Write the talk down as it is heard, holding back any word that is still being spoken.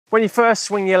When you first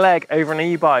swing your leg over an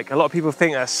e-bike, a lot of people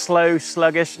think they're slow,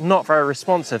 sluggish, not very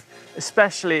responsive,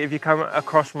 especially if you come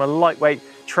across from a lightweight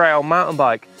trail mountain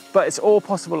bike. But it's all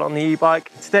possible on the e-bike.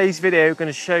 In today's video, we're going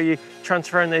to show you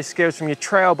transferring those skills from your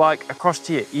trail bike across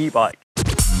to your e-bike.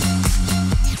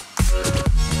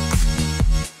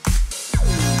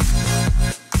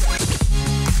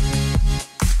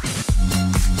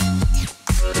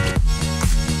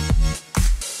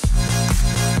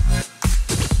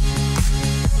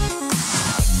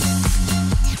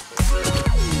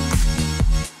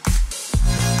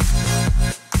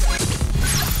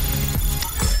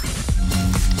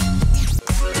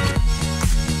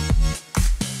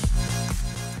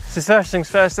 So first things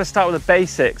first, let's start with the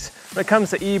basics. When it comes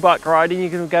to e-bike riding, you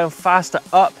can go faster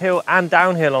uphill and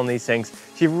downhill on these things.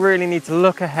 So you really need to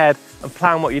look ahead and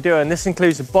plan what you're doing. This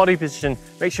includes the body position.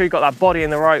 Make sure you've got that body in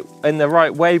the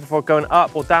right way before going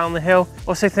up or down the hill.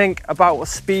 Also think about what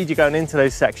speed you're going into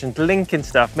those sections, linking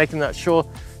stuff, making that sure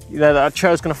that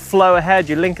trail's gonna flow ahead.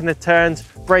 You're linking the turns,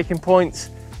 braking points,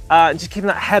 and just keeping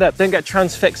that head up. Don't get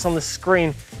transfixed on the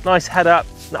screen. Nice head up,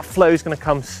 and that flow is gonna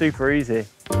come super easy.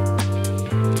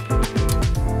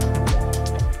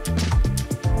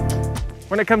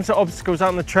 When it comes to obstacles out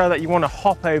on the trail that you want to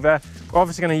hop over, we're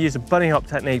obviously going to use a bunny hop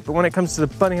technique, but when it comes to the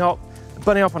bunny hop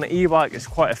on an e-bike is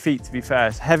quite a feat, to be fair.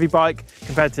 It's a heavy bike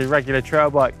compared to a regular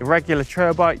trail bike. The regular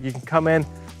trail bike, you can come in,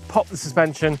 pop the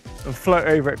suspension and float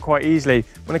over it quite easily.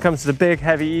 When it comes to the big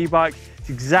heavy e-bike, it's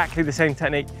exactly the same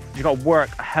technique. You've got to work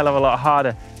a hell of a lot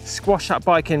harder. Squash that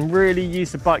bike in, really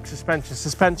use the bike suspension.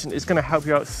 Suspension is going to help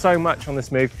you out so much on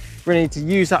this move. You really need to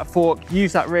use that fork,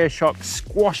 use that rear shock,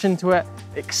 squash into it,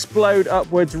 explode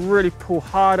upwards, really pull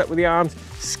hard up with the arms,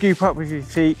 scoop up with your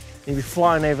feet, and you'll be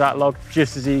flying over that log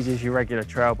just as easy as your regular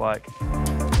trail bike.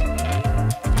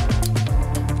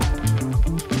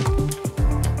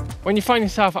 When you find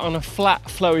yourself on a flat,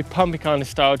 flowy, pumpy kind of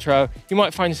style trail, you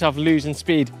might find yourself losing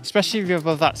speed, especially if you're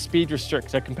above that speed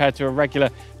restrictor compared to a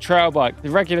regular trail bike. The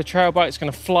regular trail bike is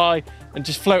going to fly and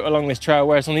just float along this trail,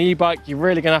 whereas on the e-bike, you're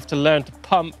really going to have to learn to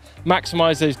pump,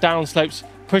 maximize those down slopes,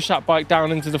 push that bike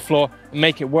down into the floor and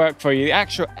make it work for you. The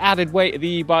actual added weight of the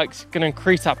e-bike is going to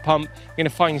increase that pump. You're going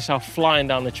to find yourself flying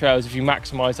down the trails if you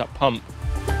maximize that pump.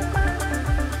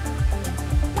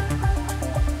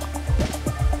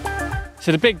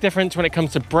 So the big difference when it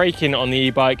comes to braking on the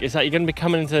e-bike is that you're going to be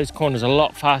coming into those corners a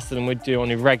lot faster than we'd do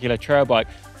on a regular trail bike.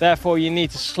 Therefore, you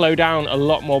need to slow down a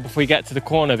lot more before you get to the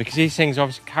corner, because these things are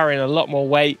obviously carrying a lot more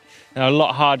weight and a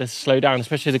lot harder to slow down,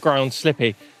 especially the ground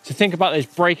slippy. So think about those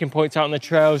braking points out on the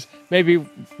trails. Maybe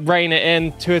rein it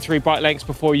in 2 or 3 bike lengths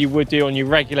before you would do on your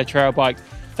regular trail bike.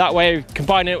 That way,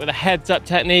 combining it with a heads-up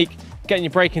technique, getting your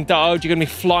braking dialed, you're going to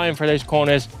be flying for those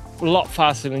corners a lot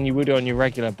faster than you would on your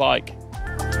regular bike.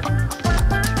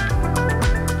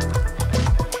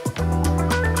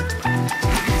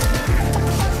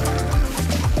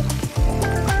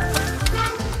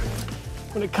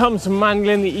 When it comes to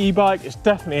manualing the e-bike, it's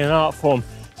definitely an art form,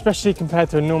 especially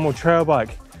compared to a normal trail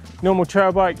bike. Normal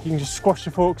trail bike, you can just squash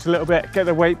the forks a little bit, get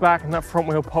the weight back, and that front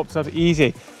wheel pops up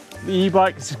easy. The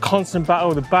e-bike is a constant battle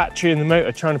with the battery and the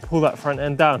motor trying to pull that front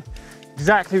end down.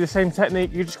 Exactly the same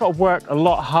technique, you just got to work a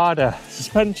lot harder.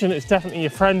 Suspension is definitely your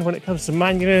friend when it comes to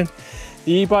manualing.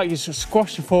 The e-bike, you just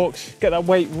squash the forks, get that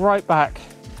weight right back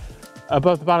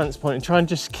above the balance point and try and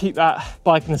just keep that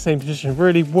bike in the same position.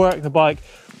 Really work the bike,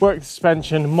 work the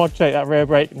suspension, modulate that rear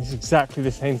brake, and it's exactly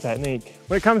the same technique.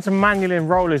 When it comes to manualing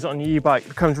rollers on your e-bike, it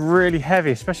becomes really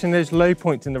heavy, especially in those low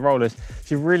points in the rollers.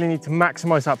 So you really need to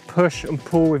maximize that push and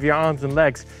pull with your arms and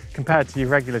legs compared to your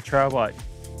regular trail bike.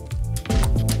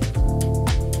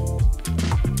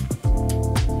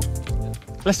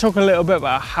 Let's talk a little bit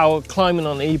about how climbing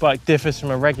on an e-bike differs from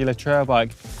a regular trail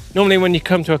bike. Normally when you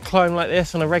come to a climb like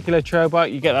this on a regular trail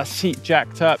bike, you get that seat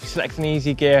jacked up, select an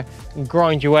easy gear and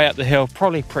grind your way up the hill,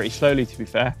 probably pretty slowly to be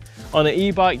fair. On an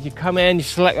e-bike, you come in, you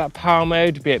select that power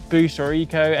mode, be it boost or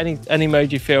eco, any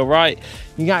mode you feel right.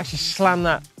 You can actually slam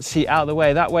that seat out of the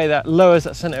way. That way that lowers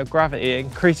that center of gravity, it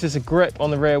increases the grip on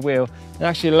the rear wheel and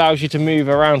actually allows you to move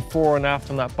around fore and aft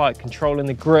on that bike, controlling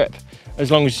the grip as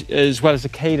well as the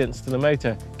cadence to the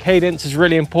motor. Cadence is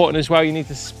really important as well. You need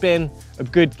to spin a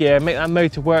good gear, make that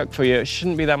motor work for you. It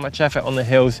shouldn't be that much effort on the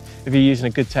hills if you're using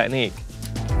a good technique.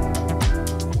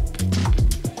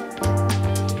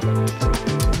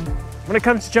 When it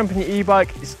comes to jumping your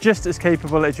e-bike, it's just as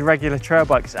capable as your regular trail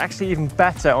bike. It's actually even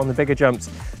better on the bigger jumps.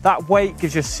 That weight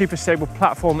gives you a super stable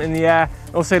platform in the air,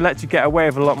 and also lets you get away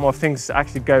with a lot more things that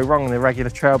actually go wrong than the regular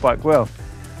trail bike will.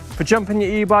 For jumping your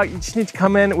e-bike, you just need to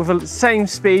come in with the same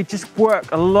speed, just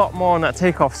work a lot more on that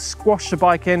takeoff. Squash the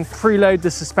bike in, preload the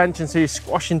suspension so you're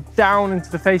squashing down into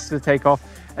the face of the takeoff,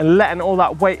 and letting all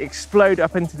that weight explode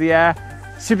up into the air.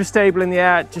 Super stable in the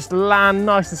air, just land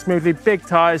nice and smoothly, big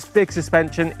tires, big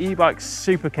suspension. E-bike's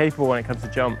super capable when it comes to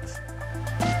jumps.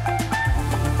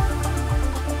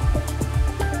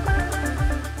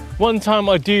 One time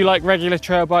I do like regular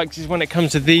trail bikes is when it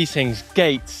comes to these things.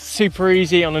 Gates, super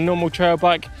easy on a normal trail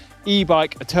bike.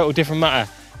 E-bike, a total different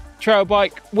matter. Trail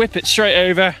bike, whip it straight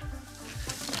over,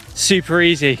 super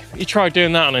easy. You try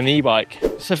doing that on an e-bike.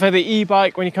 So for the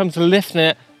e-bike, when it comes to lifting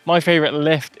it, my favorite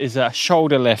lift is a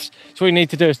shoulder lift. So what you need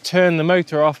to do is turn the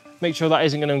motor off, make sure that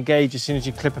isn't going to engage as soon as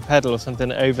you clip a pedal or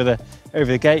something over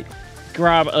the gate.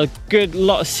 Grab a good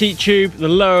lot of seat tube, the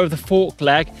lower of the fork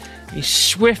leg, you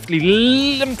swiftly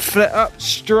lymph it up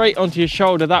straight onto your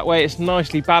shoulder. That way it's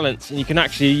nicely balanced and you can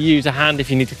actually use a hand if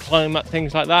you need to climb up,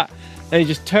 things like that. Then you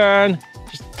just turn,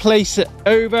 just place it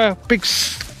over,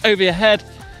 over your head,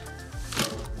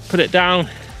 put it down.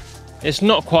 It's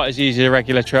not quite as easy as a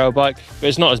regular trail bike, but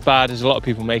it's not as bad as a lot of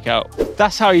people make out.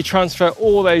 That's how you transfer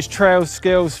all those trail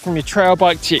skills from your trail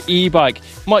bike to your e-bike.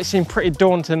 Might seem pretty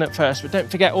daunting at first, but don't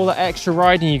forget all that extra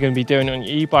riding you're going to be doing on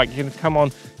your e-bike. You're going to come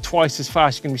on twice as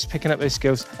fast. You're going to be picking up those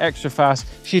skills extra fast,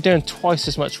 so you're doing twice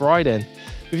as much riding.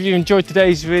 If you enjoyed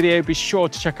today's video, be sure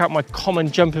to check out my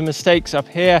common jumping mistakes up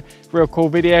here. Real cool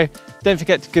video. Don't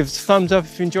forget to give us a thumbs up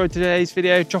if you enjoyed today's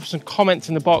video. Drop some comments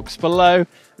in the box below.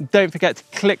 And don't forget to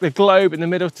click the globe in the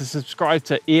middle to subscribe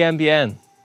to EMBN.